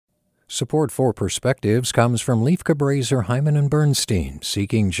Support for Perspectives comes from Leif Cabraser, Hyman and Bernstein,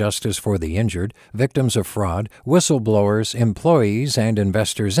 seeking justice for the injured, victims of fraud, whistleblowers, employees, and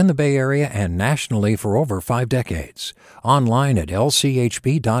investors in the Bay Area and nationally for over 5 decades. Online at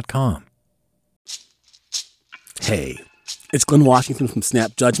lchb.com. Hey, it's Glenn Washington from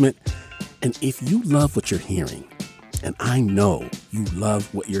Snap Judgment. And if you love what you're hearing, and I know you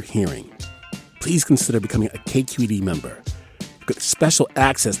love what you're hearing, please consider becoming a KQED member. Get special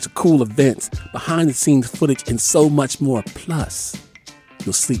access to cool events, behind-the-scenes footage, and so much more. Plus,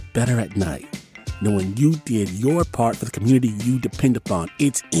 you'll sleep better at night knowing you did your part for the community you depend upon.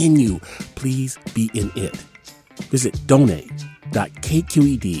 It's in you. Please be in it. Visit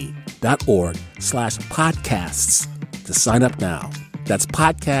donate.kqed.org/podcasts to sign up now. That's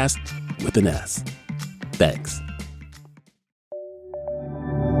podcast with an S. Thanks.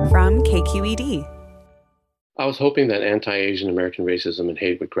 From KQED. I was hoping that anti-Asian American racism and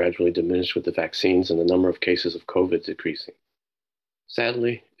hate would gradually diminish with the vaccines and the number of cases of COVID decreasing.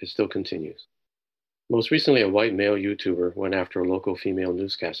 Sadly, it still continues. Most recently, a white male YouTuber went after a local female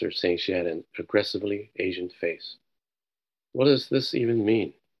newscaster saying she had an aggressively Asian face. What does this even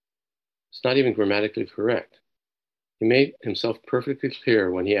mean? It's not even grammatically correct. He made himself perfectly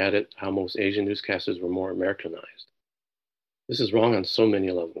clear when he added how most Asian newscasters were more Americanized. This is wrong on so many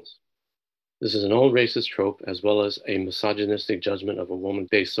levels. This is an old racist trope as well as a misogynistic judgment of a woman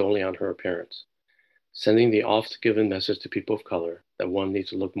based solely on her appearance, sending the oft-given message to people of color that one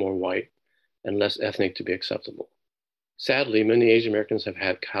needs to look more white and less ethnic to be acceptable. Sadly, many Asian Americans have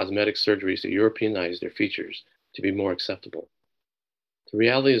had cosmetic surgeries to Europeanize their features to be more acceptable. The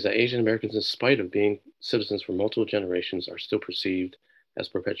reality is that Asian Americans, in spite of being citizens for multiple generations, are still perceived as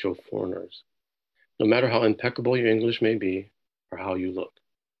perpetual foreigners, no matter how impeccable your English may be or how you look.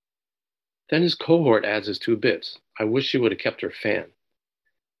 Then his cohort adds his 2 bits. I wish she would have kept her fan.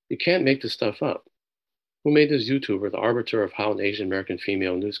 You can't make this stuff up. Who made this YouTuber the arbiter of how an Asian American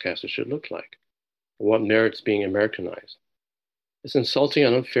female newscaster should look like? Or what merits being Americanized? It's insulting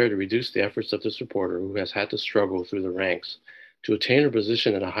and unfair to reduce the efforts of this reporter who has had to struggle through the ranks to attain her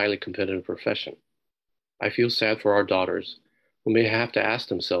position in a highly competitive profession. I feel sad for our daughters who may have to ask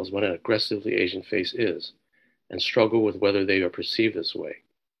themselves what an aggressively Asian face is and struggle with whether they are perceived this way.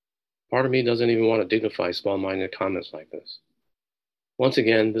 Part of me doesn't even want to dignify small-minded comments like this. Once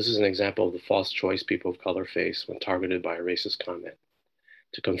again, this is an example of the false choice people of color face when targeted by a racist comment: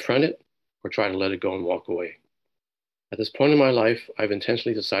 to confront it or try to let it go and walk away. At this point in my life, I've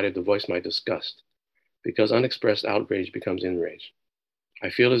intentionally decided to voice my disgust, because unexpressed outrage becomes enrage. I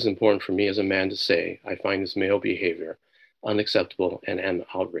feel it is important for me as a man to say I find this male behavior unacceptable and am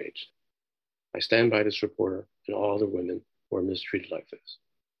outraged. I stand by this reporter and all other women who are mistreated like this.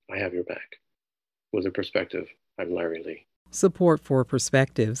 I have your back. With a perspective, I'm Larry Lee. Support for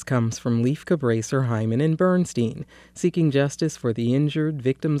Perspectives comes from Leif Cabraser, Hyman and Bernstein, seeking justice for the injured,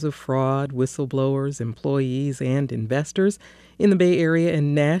 victims of fraud, whistleblowers, employees, and investors in the Bay Area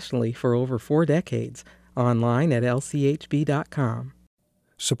and nationally for over 4 decades. Online at lchb.com.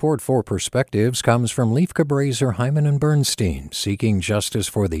 Support for Perspectives comes from Leif Cabraser, Hyman and Bernstein, seeking justice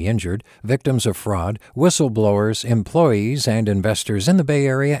for the injured, victims of fraud, whistleblowers, employees, and investors in the Bay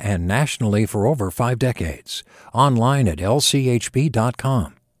Area and nationally for over 5 decades. Online at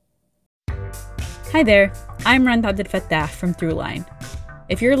lchb.com. Hi there, I'm Rand Abdel Fattah from Throughline.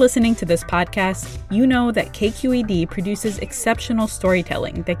 If you're listening to this podcast, you know that KQED produces exceptional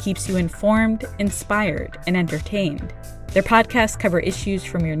storytelling that keeps you informed, inspired, and entertained. Their podcasts cover issues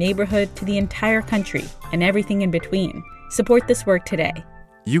from your neighborhood to the entire country and everything in between. Support this work today.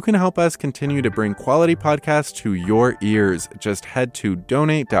 You can help us continue to bring quality podcasts to your ears. Just head to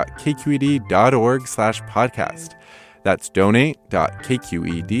donate.kqed.org/podcast. That's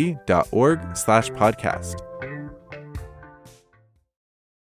donate.kqed.org/podcast.